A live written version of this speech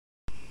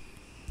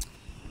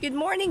Good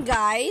morning,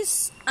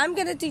 guys. I'm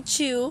gonna teach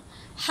you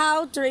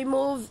how to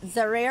remove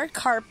the rear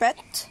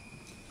carpet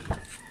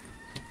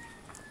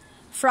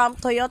from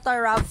Toyota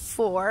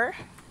RAV4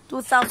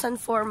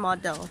 2004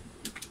 model.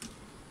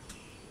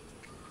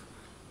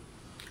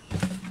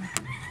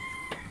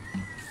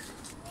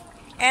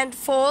 And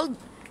fold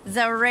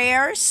the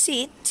rear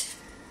seat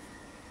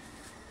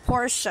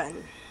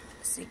portion.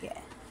 Sige.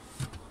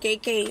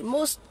 KK,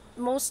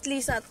 mostly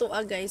sa ato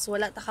guys,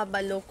 wala ta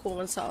kabalo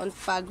kung saan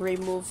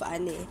pag-remove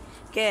ani.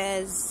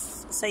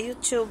 Cause sa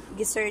YouTube,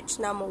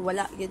 gi-search na mo,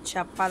 wala gid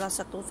siya para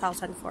sa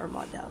 2004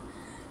 model.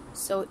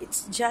 So,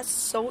 it's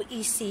just so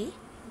easy.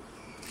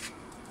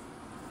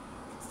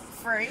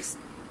 First,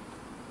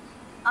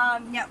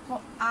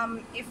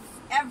 if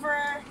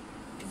ever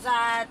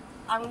that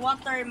ang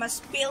water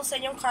must spill sa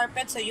inyong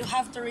carpet, so you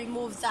have to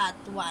remove that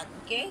one,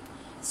 okay?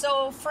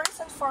 So, first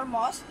and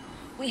foremost,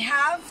 we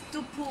have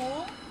to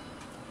pull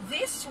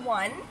this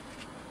one.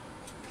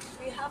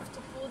 We have to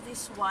pull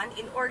this one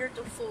in order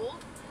to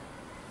fold.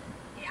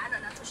 Ano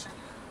na to siya.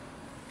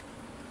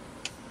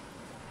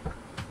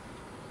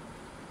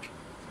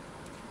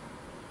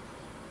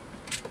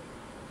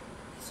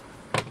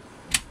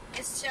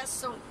 It's just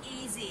so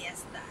easy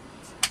as that.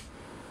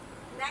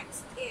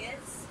 Next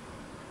is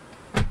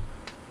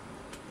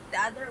the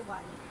other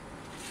one.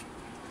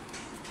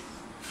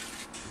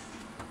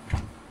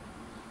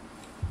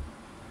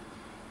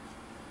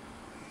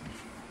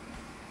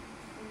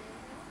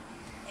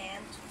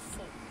 And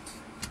fold.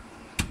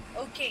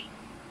 Okay.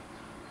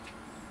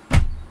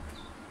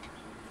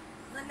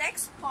 The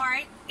next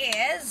part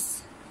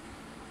is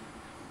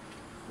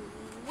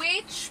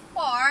which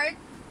part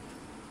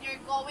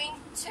you're going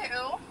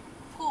to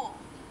pull.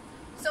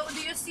 So do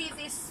you see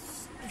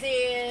this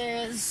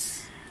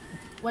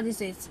what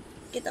is it?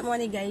 Kita mo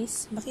ni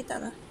guys? Makita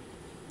na?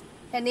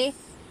 Kani?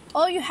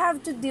 All you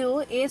have to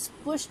do is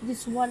push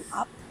this one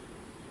up.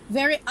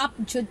 Very up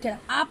jud ka.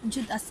 Up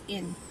jud as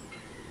in.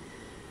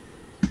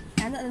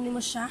 Ano mo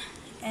siya?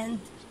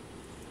 And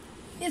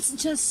it's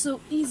just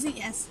so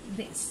easy as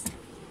this.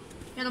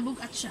 Pero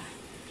bugat siya.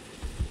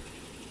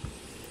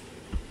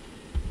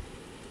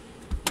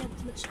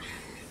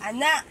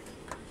 Ana!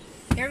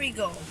 Here we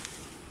go.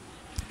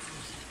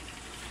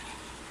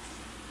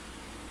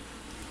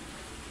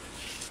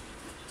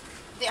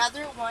 The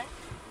other one.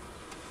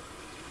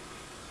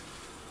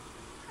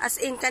 As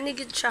in,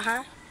 kanigid siya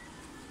ha.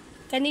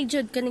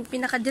 Kanigid, kanig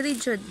pinakadiri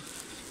jud.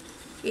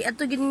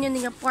 Ato ginin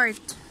nyo nga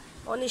part.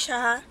 O ni siya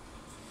ha.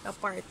 Nga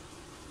part.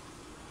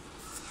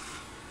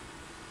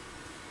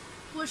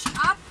 Push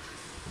up.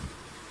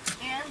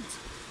 And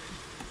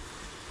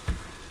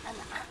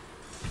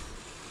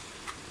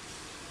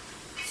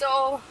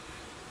so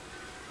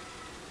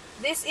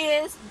this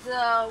is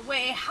the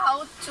way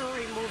how to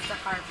remove the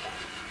carpet.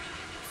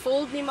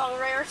 Fold ni ang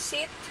rear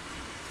seat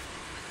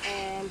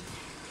and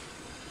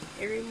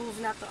i-remove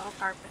na to ang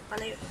carpet.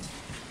 Palayo.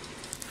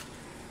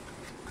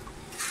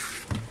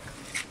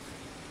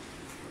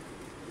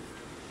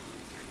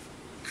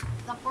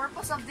 The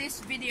purpose of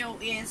this video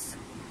is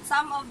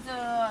some of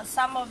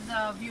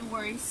the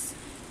viewers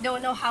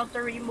don't know how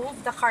to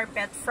remove the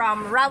carpet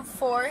from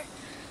RAV4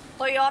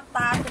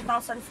 Toyota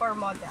 2004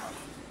 model.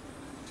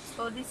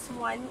 So this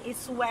one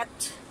is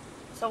wet,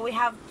 so we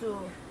have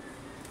to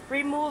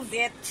remove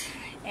it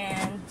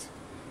and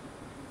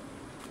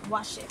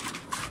wash it.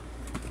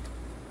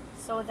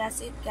 So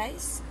that's it,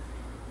 guys.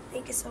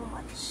 Thank you so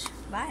much.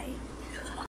 Bye.